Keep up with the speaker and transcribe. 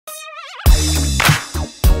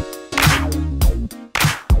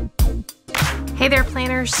Hey there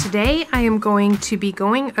planners, today I am going to be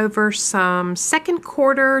going over some second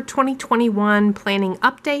quarter 2021 planning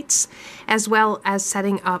updates as well as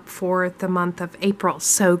setting up for the month of April.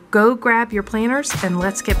 So go grab your planners and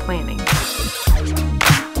let's get planning.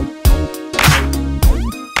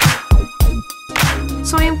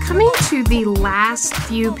 So I am coming to the last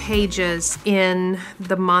few pages in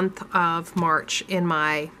the month of March in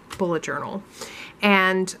my bullet journal.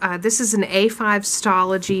 And this is an A5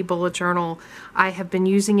 Stology bullet journal. I have been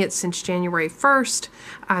using it since January 1st.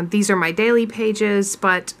 These are my daily pages,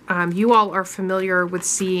 but you all are familiar with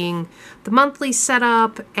seeing the monthly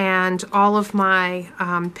setup and all of my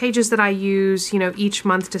pages that I use, each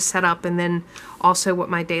month to set up, and then also what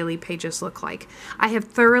my daily pages look like. I have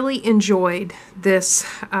thoroughly enjoyed this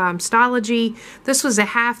Stology. This was a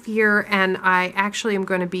half year, and I actually am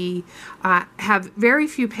going to be have very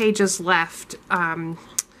few pages left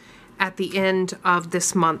at the end of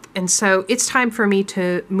this month, and so it's time for me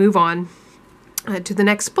to move on to the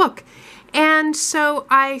next book. And so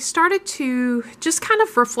I started to just kind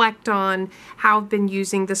of reflect on how I've been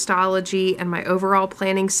using the Stology and my overall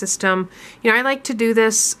planning system. I like to do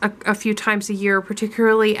this a few times a year,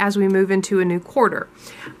 particularly as we move into a new quarter.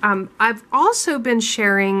 I've also been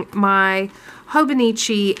sharing my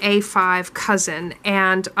Hobonichi A5 Cousin,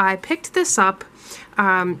 and I picked this up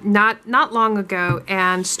not long ago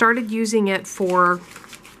and started using it for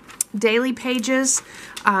daily pages,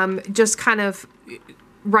 just kind of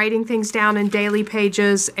writing things down in daily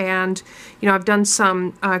pages. And I've done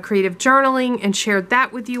some creative journaling and shared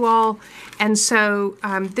that with you all, and so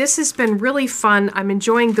this has been really fun. I'm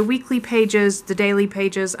enjoying the weekly pages, the daily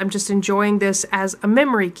pages. I'm just enjoying this as a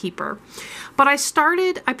memory keeper. But I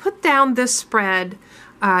put down this spread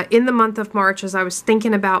in the month of March as I was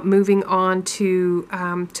thinking about moving on to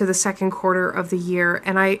the second quarter of the year,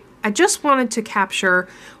 and I just wanted to capture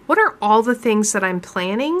what are all the things that I'm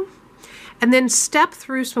planning, and then step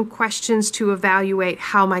through some questions to evaluate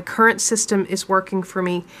how my current system is working for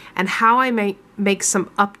me and how I may make some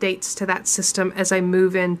updates to that system as I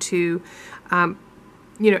move into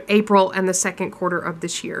April and the second quarter of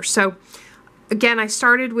this year. So again, I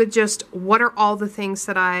started with just what are all the things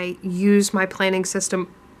that I use my planning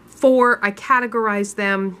system for. I categorize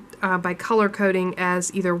them by color coding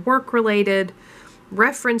as either work-related,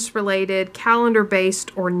 reference-related,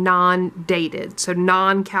 calendar-based, or non-dated, so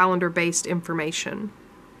non-calendar-based information.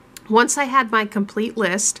 Once I had my complete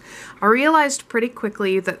list, I realized pretty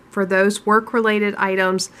quickly that for those work-related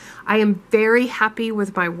items, I am very happy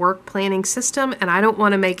with my work planning system, and I don't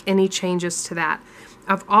want to make any changes to that.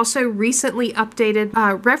 I've also recently updated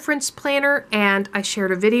Reference Planner, and I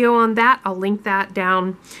shared a video on that. I'll link that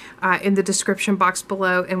down in the description box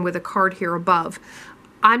below and with a card here above.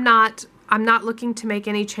 I'm not looking to make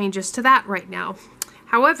any changes to that right now.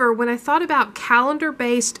 However, when I thought about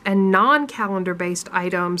calendar-based and non-calendar-based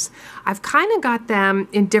items, I've kind of got them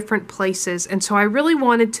in different places, and so I really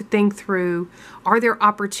wanted to think through, are there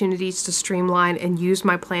opportunities to streamline and use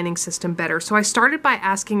my planning system better? So I started by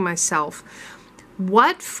asking myself,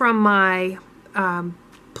 what from my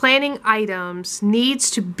planning items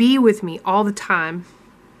needs to be with me all the time,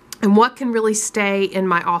 and what can really stay in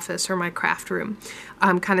my office or my craft room,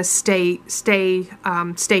 kind of stay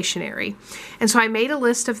stationary. And so I made a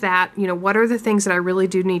list of that. What are the things that I really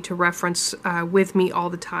do need to reference with me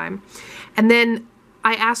all the time? And then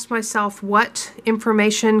I asked myself what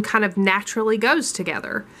information kind of naturally goes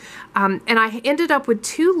together. And I ended up with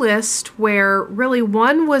two lists where really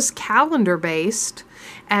one was calendar-based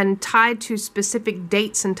and tied to specific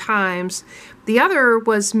dates and times. The other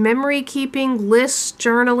was memory keeping, lists,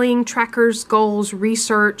 journaling, trackers, goals,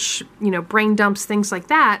 research, brain dumps, things like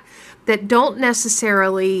that, that aren't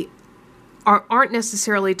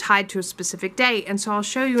necessarily tied to a specific date. And so I'll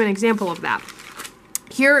show you an example of that.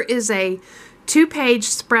 Here is a 2-page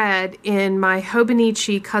spread in my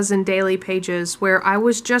Hobonichi Cousin daily pages where I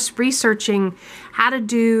was just researching how to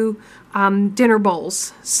do dinner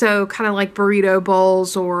bowls, so kind of like burrito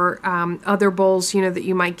bowls or other bowls that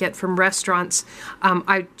you might get from restaurants.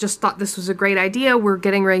 I just thought this was a great idea. We're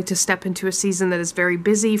getting ready to step into a season that is very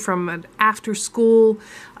busy from an after-school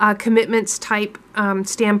commitments type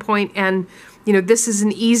standpoint, and this is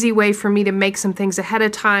an easy way for me to make some things ahead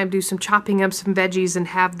of time, do some chopping up some veggies, and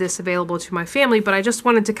have this available to my family. But I just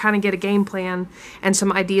wanted to kind of get a game plan and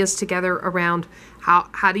some ideas together around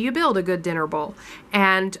how do you build a good dinner bowl.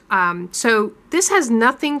 And so this has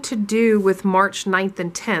nothing to do with March 9th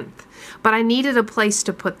and 10th, but I needed a place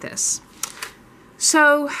to put this.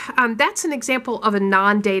 So that's an example of a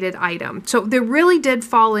non-dated item. So they really did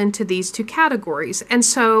fall into these two categories. And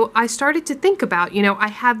so I started to think about, I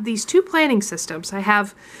have these two planning systems. I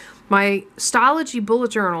have my Stology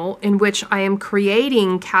bullet journal, in which I am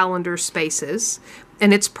creating calendar spaces,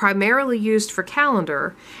 and it's primarily used for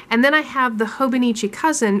calendar. And then I have the Hobonichi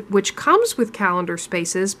Cousin, which comes with calendar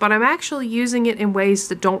spaces, but I'm actually using it in ways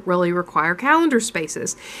that don't really require calendar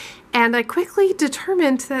spaces. And I quickly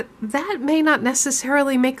determined that that may not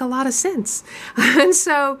necessarily make a lot of sense. And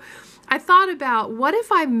so I thought about, what if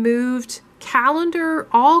I moved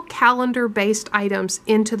all calendar-based items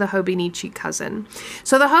into the Hobonichi Cousin?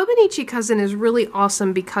 So the Hobonichi Cousin is really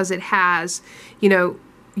awesome because it has, you know,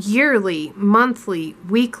 yearly, monthly,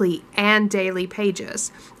 weekly, and daily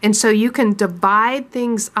pages. And so you can divide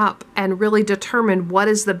things up and really determine what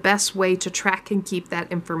is the best way to track and keep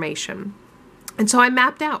that information. And so I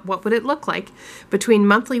mapped out what would it look like between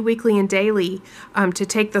monthly, weekly, and daily to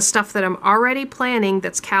take the stuff that I'm already planning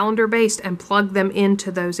that's calendar based and plug them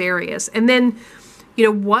into those areas. And then, you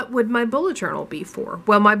know, what would my bullet journal be for?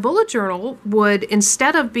 Well, my bullet journal would,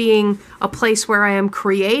 instead of being a place where I am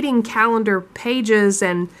creating calendar pages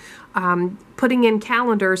and putting in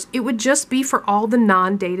calendars, it would just be for all the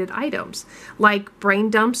non-dated items, like brain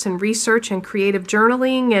dumps and research and creative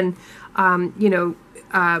journaling and, you know,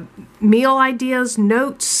 meal ideas,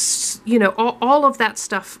 notes, you know, all of that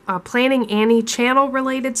stuff, Planning Annie channel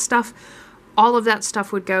related stuff, all of that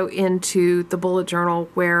stuff would go into the bullet journal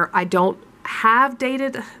where I don't have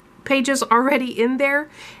dated pages already in there,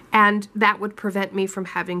 and that would prevent me from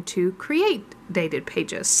having to create dated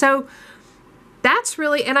pages. So that's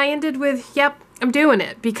really, and I ended with, yep, I'm doing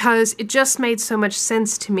it, because it just made so much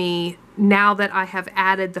sense to me now that I have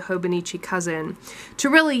added the Hobonichi Cousin to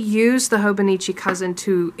really use the Hobonichi Cousin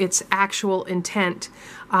to its actual intent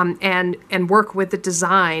and work with the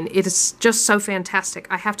design. It is just so fantastic.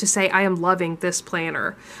 I have to say, I am loving this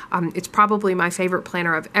planner. It's probably my favorite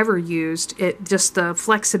planner I've ever used. It just, the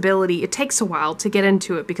flexibility, it takes a while to get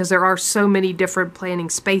into it because there are so many different planning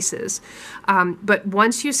spaces. But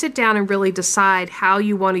once you sit down and really decide how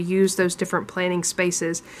you want to use those different planning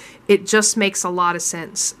spaces, it just makes a lot of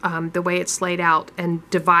sense, the way it's laid out and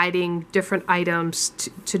dividing different items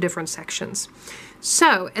to different sections.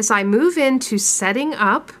 So as I move into setting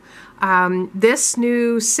up this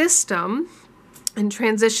new system and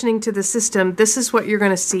transitioning to the system, this is what you're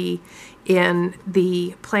going to see in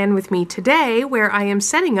the Plan With Me today, where I am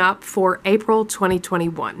setting up for April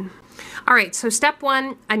 2021. All right, so step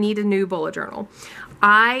one, I need a new bullet journal.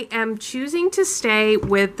 I am choosing to stay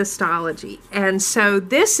with the Stology. And so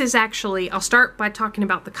this is actually, I'll start by talking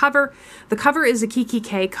about the cover. The cover is a Kiki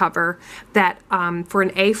K cover that for an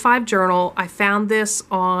A5 journal, I found this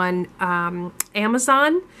on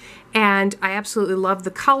Amazon, and I absolutely love the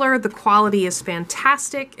color. The quality is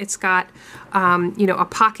fantastic. It's got, you know, a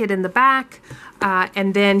pocket in the back.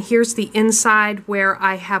 And then here's the inside where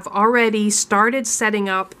I have already started setting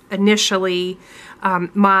up initially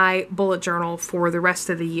my bullet journal for the rest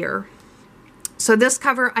of the year. So this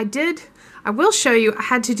cover I will show you, I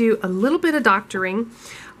had to do a little bit of doctoring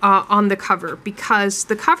on the cover, because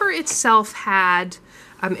the cover itself had,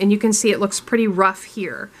 and you can see it looks pretty rough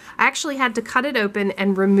here. I actually had to cut it open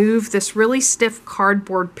and remove this really stiff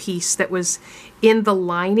cardboard piece that was in the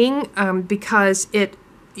lining because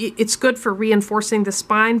it's good for reinforcing the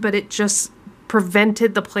spine, but it just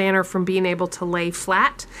prevented the planner from being able to lay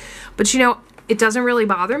flat. But you know, it doesn't really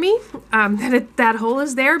bother me that hole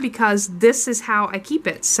is there, because this is how I keep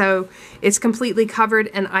it. So it's completely covered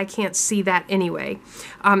and I can't see that anyway.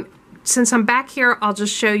 Since I'm back here, I'll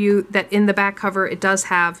just show you that in the back cover it does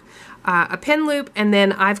have a pin loop, and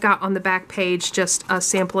then I've got on the back page just a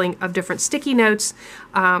sampling of different sticky notes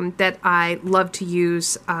that I love to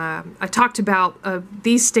use. I talked about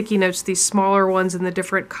these sticky notes, these smaller ones, and the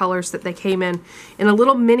different colors that they came in a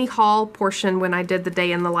little mini haul portion when I did the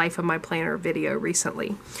day in the life of my planner video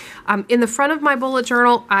recently. In the front of my bullet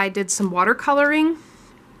journal, I did some watercoloring.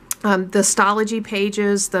 The Stology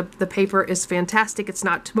pages, the paper is fantastic. It's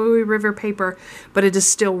not Tomoe River paper, but it is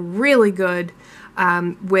still really good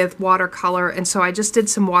with watercolor, and so I just did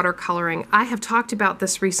some watercoloring. I have talked about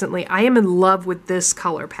this recently. I am in love with this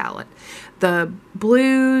color palette. The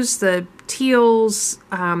blues, the teals,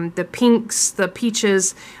 the pinks, the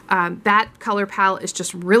peaches, that color palette is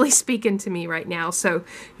just really speaking to me right now. So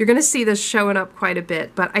you're going to see this showing up quite a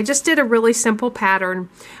bit, but I just did a really simple pattern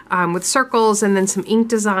with circles and then some ink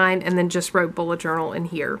design, and then just wrote bullet journal in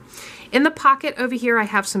here. In the pocket over here, I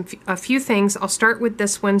have a few things. I'll start with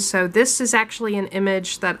this one. So this is actually an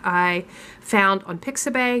image that I found on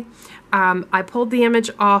Pixabay. I pulled the image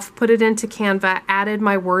off, put it into Canva, added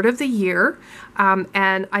my word of the year,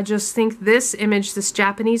 and I just think this image, this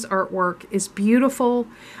Japanese artwork, is beautiful.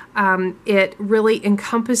 It really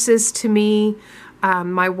encompasses to me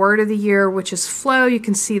my word of the year, which is flow. You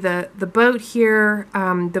can see the boat here.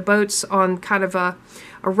 The boat's on kind of a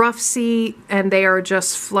rough sea, and they are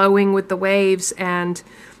just flowing with the waves, and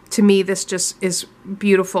to me this just is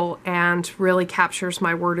beautiful and really captures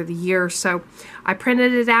my word of the year. So I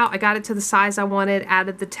printed it out, I got it to the size I wanted,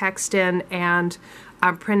 added the text in, and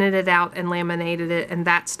printed it out and laminated it, and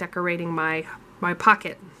that's decorating my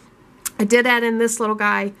pocket. I did add in this little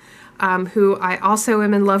guy who I also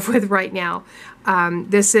am in love with right now.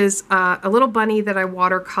 This is a little bunny that I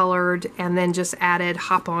watercolored and then just added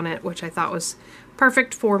Hop on it, which I thought was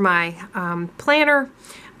perfect for my planner.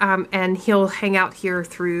 And he'll hang out here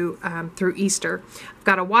through Easter. I've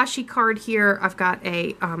got a washi card here. I've got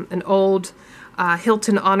an old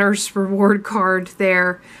Hilton Honors Reward card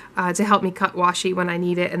there to help me cut washi when I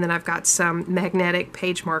need it. And then I've got some magnetic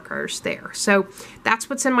page markers there. So that's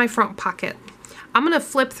what's in my front pocket. I'm going to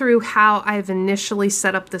flip through how I've initially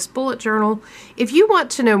set up this bullet journal. If you want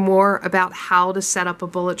to know more about how to set up a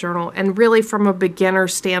bullet journal, and really from a beginner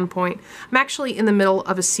standpoint, I'm actually in the middle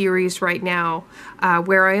of a series right now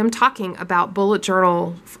where I am talking about bullet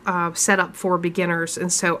journal setup for beginners,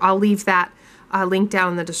 and so I'll leave that link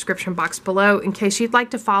down in the description box below in case you'd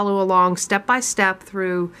like to follow along step by step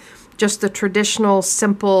through just the traditional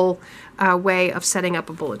simple way of setting up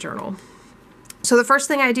a bullet journal. So the first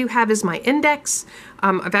thing I do have is my index.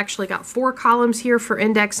 I've actually got 4 columns here for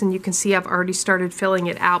index, and you can see I've already started filling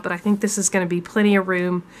it out, but I think this is going to be plenty of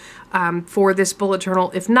room for this bullet journal.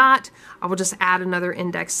 If not, I will just add another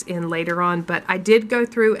index in later on, but I did go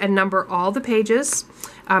through and number all the pages.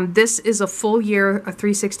 This is a full year, a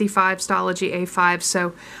 365 Stalogy A5,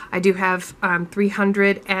 so I do have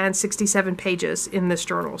 367 pages in this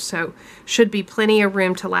journal, so should be plenty of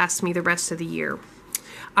room to last me the rest of the year.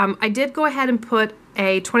 I did go ahead and put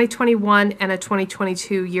a 2021 and a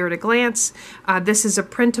 2022 year at a glance. This is a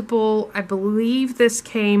printable. I believe this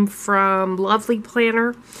came from Lovely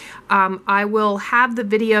Planner. I will have the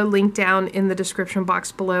video linked down in the description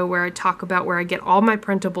box below where I talk about where I get all my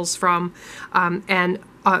printables from, and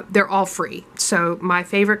they're all free. So my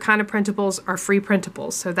favorite kind of printables are free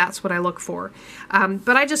printables, so that's what I look for.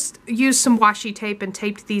 But I just used some washi tape and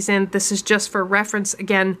taped these in. This is just for reference.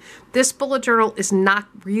 Again, this bullet journal is not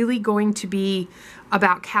really going to be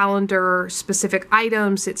about calendar specific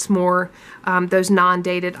items. It's more those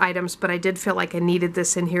non-dated items, but I did feel like I needed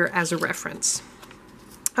this in here as a reference.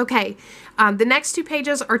 Okay, the next 2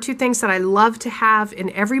 pages are 2 things that I love to have in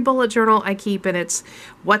every bullet journal I keep, and it's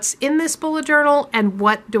what's in this bullet journal and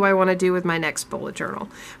what do I want to do with my next bullet journal.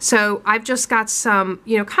 So I've just got some,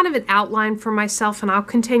 kind of an outline for myself, and I'll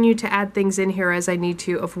continue to add things in here as I need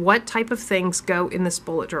to of what type of things go in this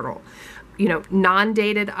bullet journal.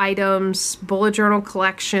 Non-dated items, bullet journal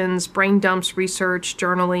collections, brain dumps, research,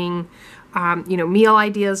 journaling, meal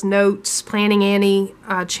ideas, notes, Planning Annie,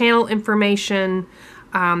 channel information,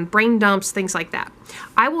 brain dumps, things like that.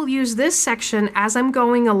 I will use this section as I'm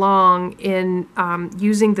going along in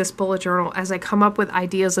using this bullet journal as I come up with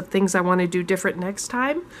ideas of things I want to do different next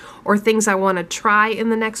time or things I want to try in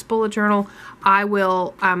the next bullet journal. I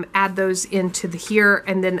will add those into here,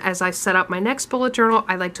 and then as I set up my next bullet journal,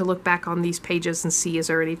 I like to look back on these pages and see is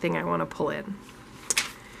there anything I want to pull in.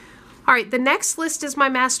 All right, the next list is my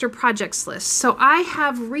master projects list. So I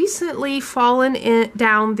have recently fallen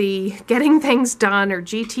down the getting things done, or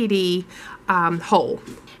GTD, hole.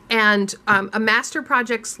 And a master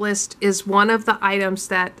projects list is one of the items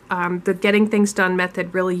that the getting things done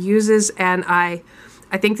method really uses, and I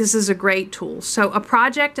think this is a great tool. So a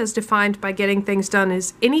project as defined by getting things done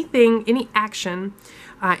is anything, any action,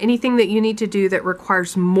 anything that you need to do that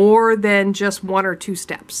requires more than just 1 or 2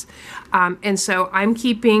 steps. And so I'm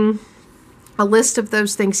keeping a list of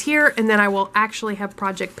those things here, and then I will actually have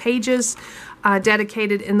project pages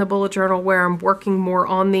dedicated in the bullet journal where I'm working more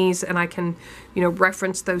on these, and I can,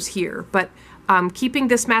 reference those here. But keeping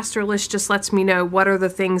this master list just lets me know what are the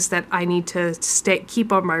things that I need to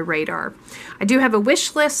keep on my radar. I do have a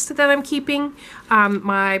wish list that I'm keeping.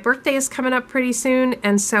 My birthday is coming up pretty soon,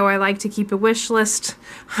 and so I like to keep a wish list.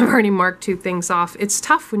 I've already marked 2 things off. It's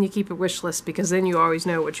tough when you keep a wish list because then you always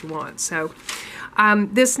know what you want. So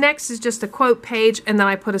this next is just a quote page, and then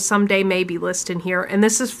I put a someday maybe list in here, and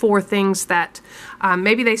this is for things that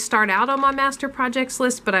maybe they start out on my master projects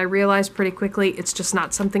list, but I realized pretty quickly it's just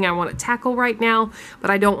not something I want to tackle right now,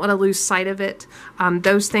 but I don't want to lose sight of it.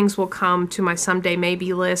 Those things will come to my someday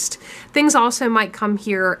maybe list. Things also might come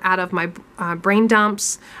here out of my brain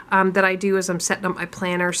dumps that I do as I'm setting up my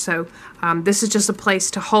planner, so this is just a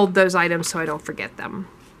place to hold those items so I don't forget them.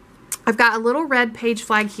 I've got a little red page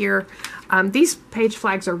flag here. These page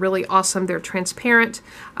flags are really awesome. They're transparent.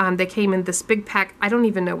 They came in this big pack. I don't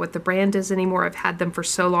even know what the brand is anymore. I've had them for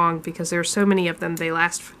so long because there are so many of them. They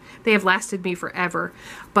have lasted me forever.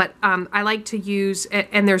 But I like to use,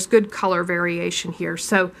 and there's good color variation here.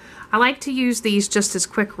 So I like to use these just as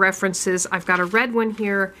quick references. I've got a red one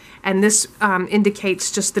here, and this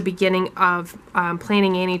indicates just the beginning of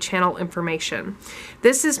Planning Annie channel information.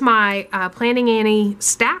 This is my Planning Annie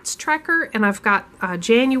stats tracker, and I've got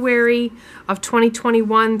January of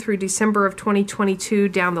 2021 through December of 2022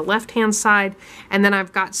 down the left-hand side, and then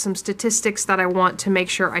I've got some statistics that I want to make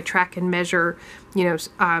sure I track and measure, you know,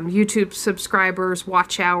 YouTube subscribers,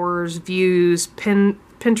 watch hours, views,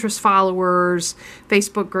 Pinterest followers,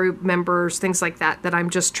 Facebook group members, things like that, that I'm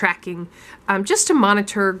just tracking just to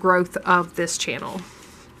monitor growth of this channel.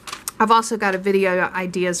 I've also got a video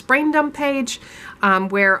ideas brain dump page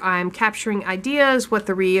where I'm capturing ideas, what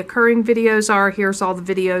the reoccurring videos are. Here's all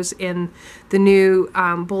the videos in the new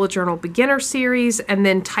bullet journal beginner series, and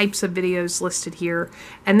then types of videos listed here.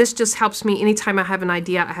 And this just helps me anytime I have an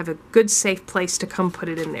idea, I have a good safe place to come put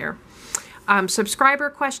it in there. Subscriber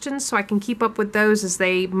questions, so I can keep up with those as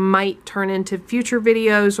they might turn into future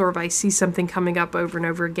videos, or if I see something coming up over and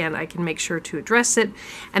over again, I can make sure to address it.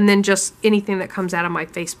 And then just anything that comes out of my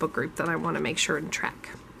Facebook group that I want to make sure and track.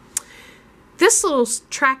 This little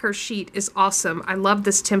tracker sheet is awesome. I love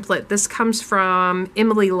this template. This comes from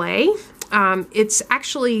Emily Lay. It's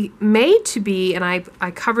actually made to be, and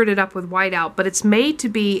I covered it up with whiteout, but it's made to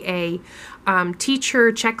be a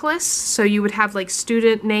teacher checklist. So you would have like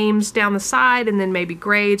student names down the side, and then maybe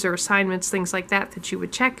grades or assignments, things like that, that you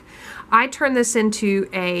would check. I turn this into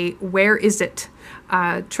a where is it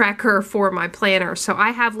tracker for my planner. So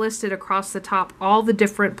I have listed across the top all the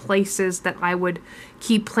different places that I would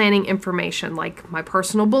keep planning information, like my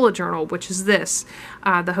personal bullet journal, which is this,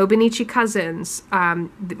 the Hobonichi Cousins,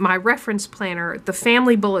 my reference planner, the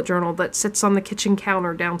family bullet journal that sits on the kitchen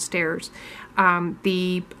counter downstairs,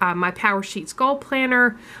 my Power Sheets goal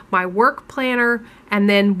planner, my work planner, and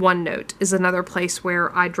then OneNote is another place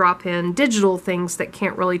where I drop in digital things that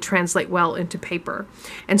can't really translate well into paper.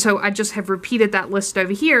 And so I just have repeated that list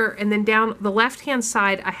over here, and then down the left-hand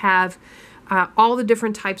side I have all the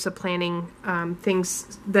different types of planning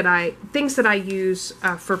things that I use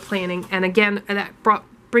for planning. And again, that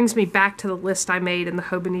brings me back to the list I made in the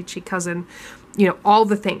Hobonichi Cousin, you know, all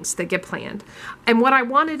the things that get planned. And what I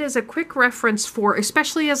wanted is a quick reference for,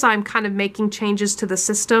 especially as I'm kind of making changes to the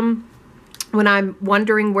system, when I'm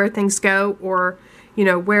wondering where things go, or, you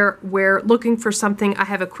know, where looking for something, I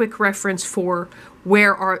have a quick reference for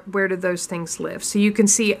where do those things live. So you can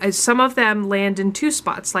see some of them land in two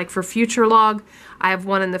spots. Like for future log, I have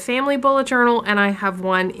one in the family bullet journal, and I have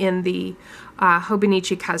one in the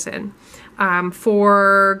Hobonichi Cousin.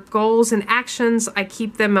 For goals and actions, I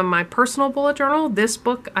keep them in my personal bullet journal. This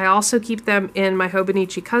book, I also keep them in my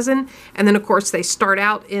Hobonichi Cousin. And then, of course, they start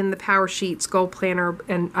out in the Power Sheets goal planner,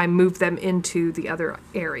 and I move them into the other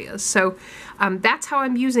areas. So that's how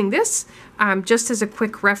I'm using this, just as a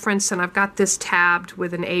quick reference. And I've got this tabbed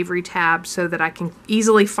with an Avery tab so that I can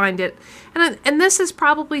easily find it. And this is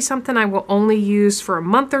probably something I will only use for a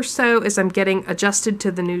month or so as I'm getting adjusted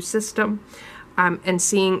to the new system. And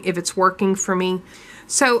seeing if it's working for me.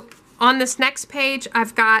 So on this next page,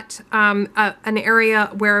 I've got an area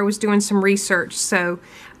where I was doing some research. So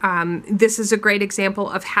this is a great example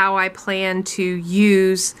of how I plan to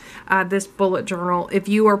use this bullet journal. If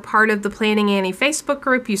you are part of the Planning Annie Facebook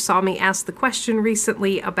group, you saw me ask the question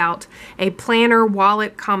recently about a planner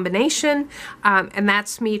wallet combination, and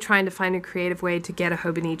that's me trying to find a creative way to get a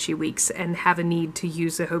Hobonichi Weeks and have a need to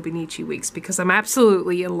use a Hobonichi Weeks, because I'm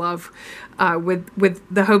absolutely in love with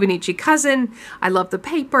the Hobonichi Cousin. I love the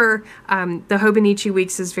paper. The Hobonichi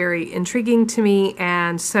Weeks is very intriguing to me,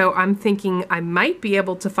 and so I'm thinking I might be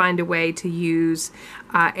able to find a way to use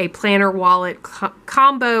a planner wallet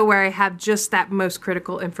combo where I have just that most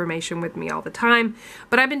critical information with me all the time.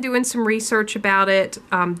 But I've been doing some research about it,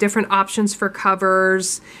 different options for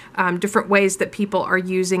covers, different ways that people are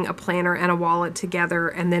using a planner and a wallet together,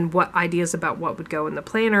 and then what ideas about what would go in the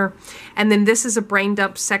planner. And then this is a brain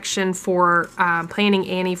dump section for Planning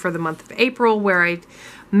Annie for the month of April, where I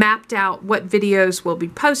mapped out what videos will be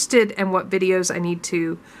posted and what videos I need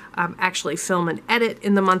to actually film and edit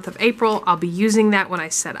in the month of April. I'll be using that when I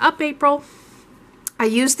set up April. I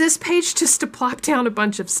use this page just to plop down a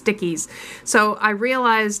bunch of stickies. So I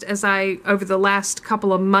realized over the last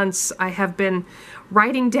couple of months, I have been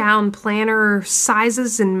writing down planner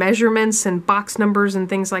sizes and measurements and box numbers and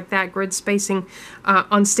things like that, grid spacing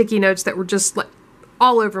on sticky notes that were just like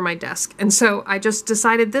all over my desk. And so I just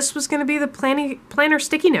decided this was going to be the planner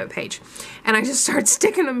sticky note page. And I just started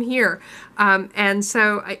sticking them here. And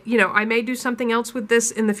so, I may do something else with this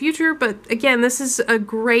in the future, but again, this is a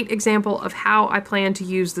great example of how I plan to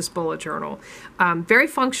use this bullet journal. Very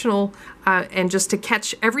functional, and just to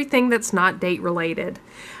catch everything that's not date related.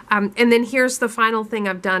 And then here's the final thing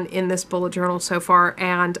I've done in this bullet journal so far,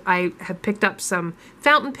 and I have picked up some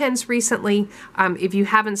fountain pens recently. If you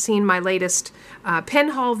haven't seen my latest pen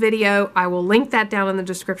haul video, I will link that down in the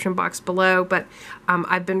description box below, but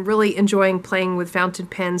I've been really enjoying playing with fountain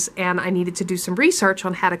pens, and I needed to do some research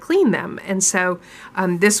on how to clean them. And so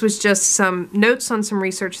this was just some notes on some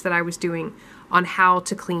research that I was doing on how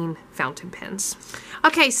to clean fountain pens.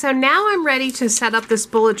 Okay, so now I'm ready to set up this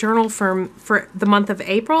bullet journal for the month of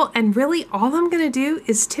April, and really all I'm going to do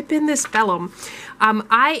is tip in this vellum.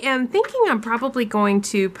 I am thinking I'm probably going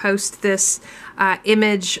to post this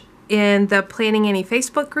image in the Planning Annie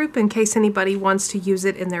Facebook group in case anybody wants to use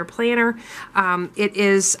it in their planner. It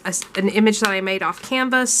is an image that I made off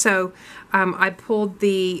Canvas, so I pulled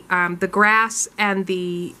the grass and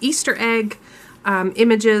the Easter egg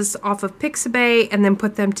images off of Pixabay and then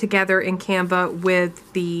put them together in Canva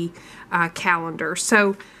with the calendar.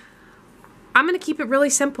 So I'm going to keep it really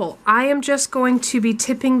simple. I am just going to be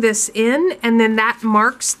tipping this in, and then that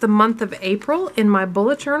marks the month of April in my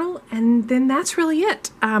bullet journal, and then that's really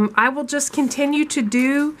it. I will just continue to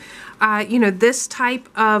do this type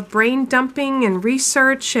of brain dumping and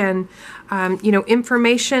research and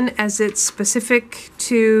information as it's specific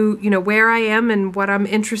to where I am and what I'm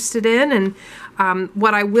interested in. And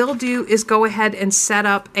what I will do is go ahead and set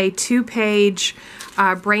up a 2-page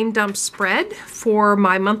brain dump spread for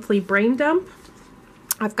my monthly brain dump.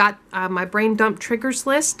 I've got my brain dump triggers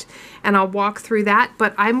list, and I'll walk through that,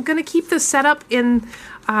 but I'm going to keep the setup in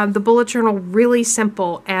the bullet journal really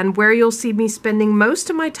simple, and where you'll see me spending most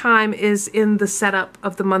of my time is in the setup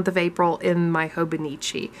of the month of April in my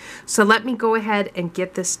Hobonichi. So let me go ahead and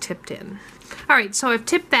get this tipped in. All right, so I've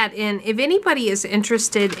tipped that in. If anybody is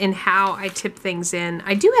interested in how I tip things in,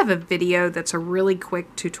 I do have a video that's a really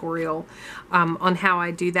quick tutorial on how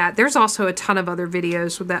I do that. There's also a ton of other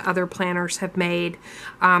videos that other planners have made.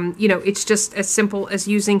 It's just as simple as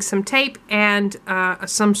using some tape and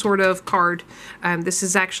some sort of card. This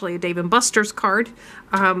is actually a Dave & Buster's card,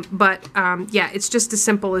 yeah, it's just as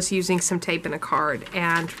simple as using some tape and a card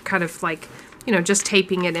and kind of like just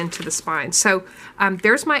taping it into the spine. So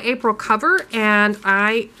there's my April cover, and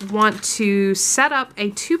I want to set up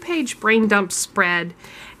a 2-page brain dump spread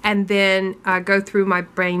and then go through my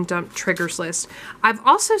brain dump triggers list. I've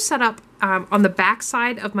also set up on the back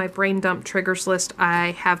side of my brain dump triggers list,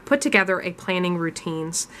 I have put together a planning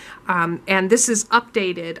routines, and this is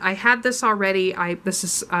updated. I had this already. This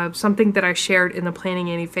is something that I shared in the Planning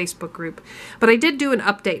Annie Facebook group, but I did do an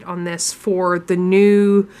update on this for the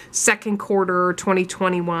new second quarter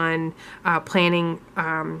 2021 planning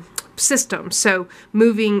system. So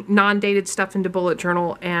moving non-dated stuff into bullet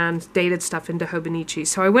journal and dated stuff into Hobonichi.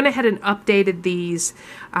 So I went ahead and updated these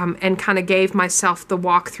and kind of gave myself the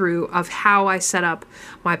walkthrough of how I set up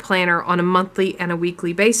my planner on a monthly and a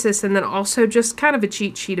weekly basis, and then also just kind of a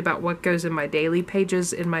cheat sheet about what goes in my daily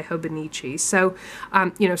pages in my Hobonichi. So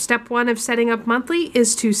step 1 of setting up monthly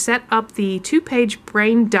is to set up the 2-page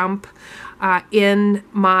brain dump in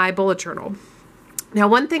my bullet journal. Now,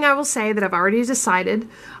 one thing I will say that I've already decided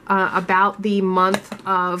about the month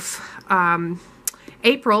of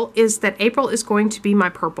April is that April is going to be my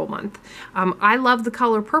purple month. I love the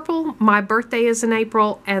color purple. My birthday is in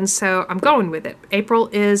April, and so I'm going with it. April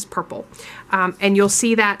is purple. And you'll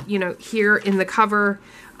see that, here in the cover,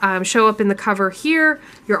 show up in the cover here.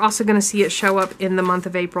 You're also going to see it show up in the month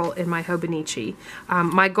of April in my Hobonichi.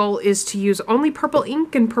 My goal is to use only purple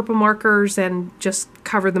ink and purple markers and just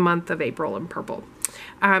cover the month of April in purple.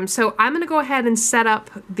 So I'm going to go ahead and set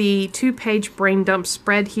up the 2-page brain dump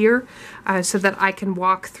spread here so that I can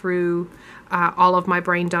walk through all of my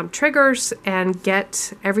brain dump triggers and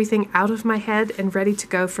get everything out of my head and ready to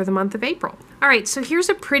go for the month of April. All right, so here's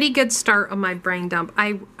a pretty good start on my brain dump.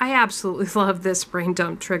 I absolutely love this brain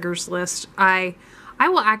dump triggers list. I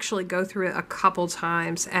will actually go through it a couple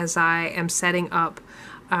times as I am setting up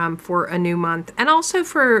for a new month and also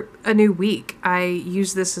for a new week. I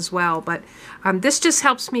use this as well, but this just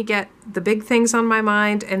helps me get the big things on my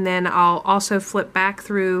mind, and then I'll also flip back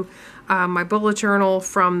through my bullet journal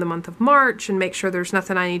from the month of March and make sure there's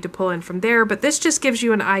nothing I need to pull in from there. But this just gives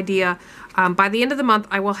you an idea. By the end of the month,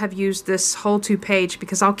 I will have used this whole 2-page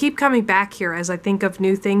because I'll keep coming back here as I think of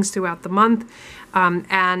new things throughout the month.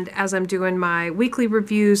 And as I'm doing my weekly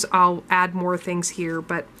reviews, I'll add more things here.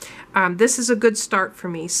 But this is a good start for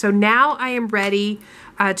me. So now I am ready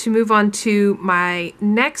to move on to my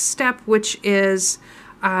next step, which is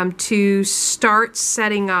to start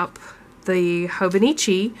setting up the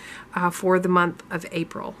Hobonichi for the month of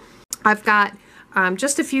April. I've got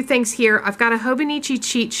just a few things here. I've got a Hobonichi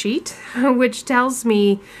cheat sheet, which tells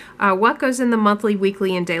me what goes in the monthly,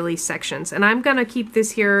 weekly, and daily sections. And I'm going to keep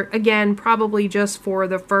this here, again, probably just for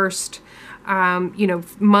the first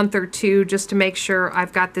month or two, just to make sure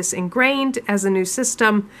I've got this ingrained as a new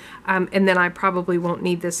system, and then I probably won't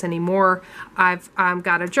need this anymore. I've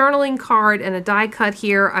got a journaling card and a die cut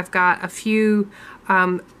here. I've got a few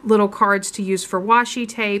little cards to use for washi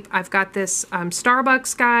tape. I've got this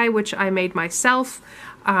Starbucks guy, which I made myself.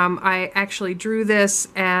 I actually drew this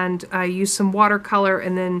and used some watercolor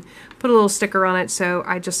and then put a little sticker on it. So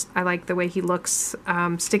I like the way he looks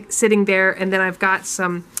sitting there. And then I've got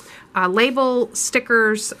some label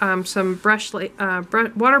stickers, some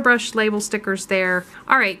water brush label stickers there.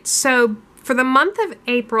 All right, so for the month of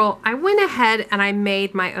April, I went ahead and I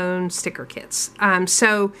made my own sticker kits.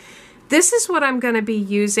 So this is what I'm going to be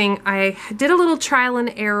using. I did a little trial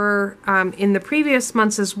and error in the previous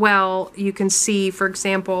months as well. You can see, for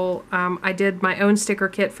example, I did my own sticker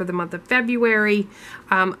kit for the month of February.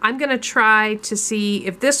 I'm going to try to see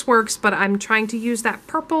if this works, but I'm trying to use that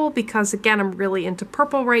purple because, again, I'm really into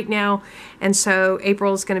purple right now, and so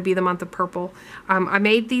April is going to be the month of purple. I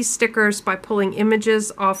made these stickers by pulling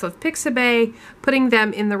images off of Pixabay, putting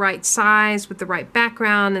them in the right size with the right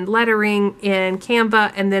background and lettering in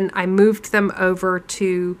Canva, and then I moved them over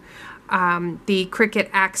to the Cricut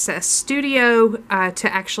Access Studio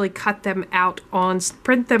to actually cut them out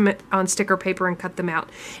print them on sticker paper and cut them out.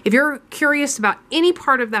 If you're curious about any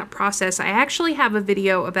part of that process, I actually have a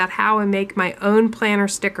video about how I make my own planner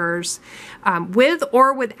stickers with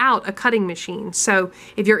or without a cutting machine. So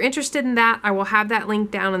if you're interested in that, I will have that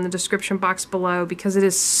link down in the description box below because it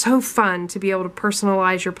is so fun to be able to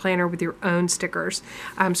personalize your planner with your own stickers.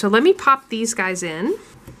 So let me pop these guys in.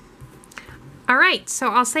 All right, so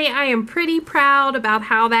I'll say I am pretty proud about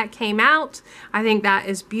how that came out. I think that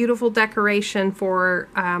is beautiful decoration for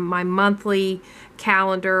my monthly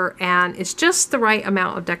calendar, and it's just the right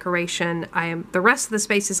amount of decoration. The rest of the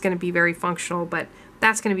space is going to be very functional, but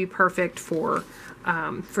that's going to be perfect for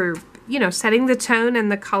setting the tone and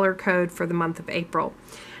the color code for the month of April.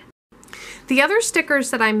 The other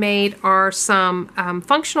stickers that I made are some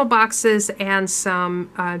functional boxes and some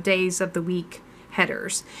days of the week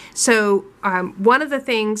headers. So one of the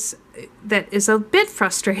things that is a bit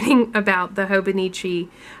frustrating about the Hobonichi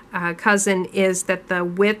Cousin is that the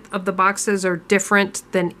width of the boxes are different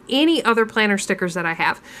than any other planner stickers that I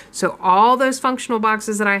have. So all those functional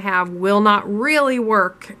boxes that I have will not really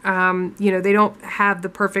work. They don't have the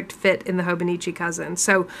perfect fit in the Hobonichi Cousin.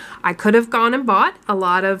 So I could have gone and bought a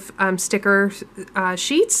lot of sticker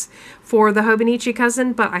sheets for the Hobonichi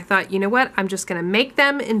Cousin, but I thought, you know what, I'm just going to make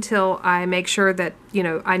them until I make sure that,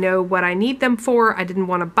 I know what I need them for. I didn't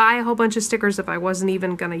want to buy a whole bunch of stickers if I wasn't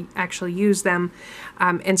even going to actually use them.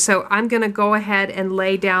 And so I'm going to go ahead and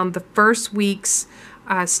lay down the first week's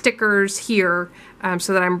stickers here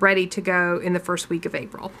so that I'm ready to go in the first week of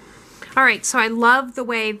April. All right, so I love the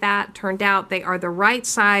way that turned out. They are the right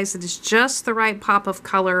size. It is just the right pop of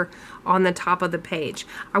color on the top of the page.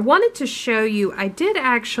 I wanted to show you, I did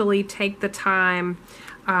actually take the time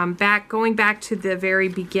going back to the very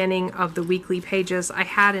beginning of the weekly pages. I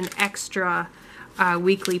had an extra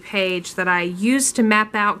weekly page that I used to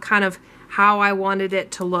map out kind of how I wanted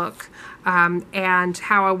it to look and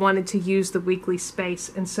how I wanted to use the weekly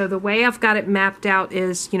space. And so the way I've got it mapped out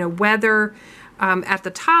is, weather at the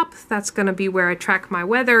top. That's going to be where I track my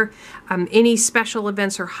weather. Any special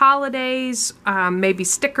events or holidays, maybe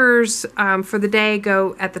stickers for the day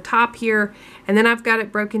go at the top here. And then I've got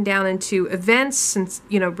it broken down into events and,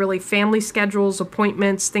 really family schedules,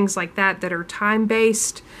 appointments, things like that are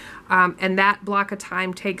time-based. And that block of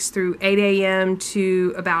time takes through 8 a.m.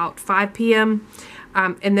 to about 5 p.m.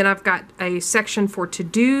 And then I've got a section for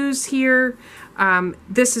to-dos here.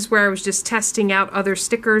 This is where I was just testing out other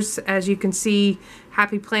stickers. As you can see,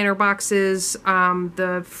 Happy Planner boxes,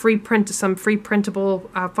 some free printable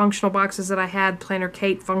functional boxes that I had, Planner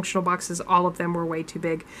Kate functional boxes, all of them were way too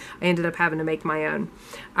big. I ended up having to make my own.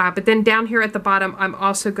 But then down here at the bottom, I'm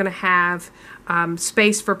also going to have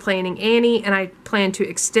space for Planning Annie, and I plan to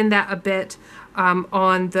extend that a bit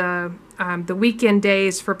on the weekend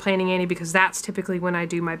days for Planning Annie, because that's typically when I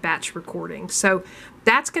do my batch recording. So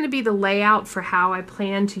that's going to be the layout for how I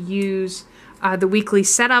plan to use the weekly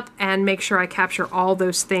setup and make sure I capture all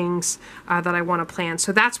those things that I want to plan.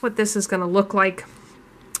 So that's what this is going to look like.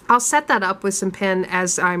 I'll set that up with some pen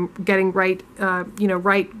as I'm getting right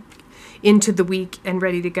into the week and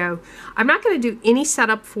ready to go. I'm not going to do any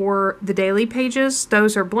setup for the daily pages.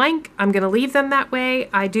 Those are blank. I'm going to leave them that way.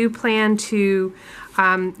 I do plan to,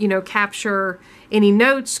 you know, capture any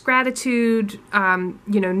notes, gratitude,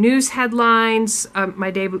 you know, news headlines,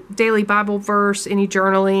 my daily Bible verse, any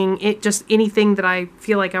journaling, just anything that I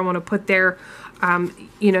feel like I want to put there.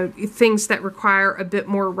 You know, things that require a bit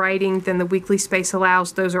more writing than the weekly space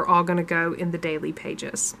allows, those are all going to go in the daily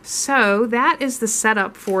pages. So that is the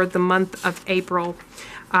setup for the month of April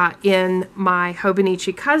in my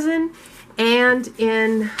Hobonichi Cousin and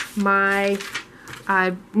in my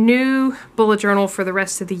new bullet journal for the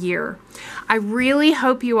rest of the year. I really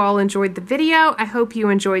hope you all enjoyed the video. I hope you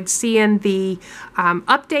enjoyed seeing the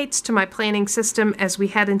updates to my planning system as we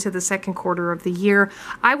head into the second quarter of the year.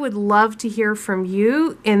 I would love to hear from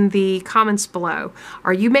you in the comments below.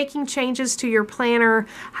 Are you making changes to your planner?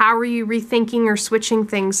 How are you rethinking or switching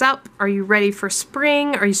things up? Are you ready for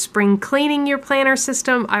spring? Are you spring cleaning your planner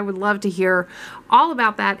system? I would love to hear all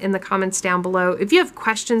about that in the comments down below. If you have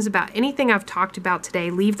questions about anything I've talked about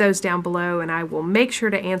today, leave those down below and I will make sure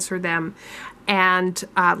to answer them. And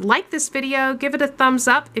like this video, give it a thumbs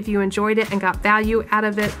up if you enjoyed it and got value out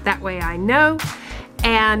of it. That way I know.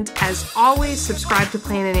 And as always, subscribe to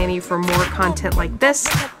Planning Annie for more content like this.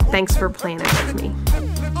 Thanks for planning with me.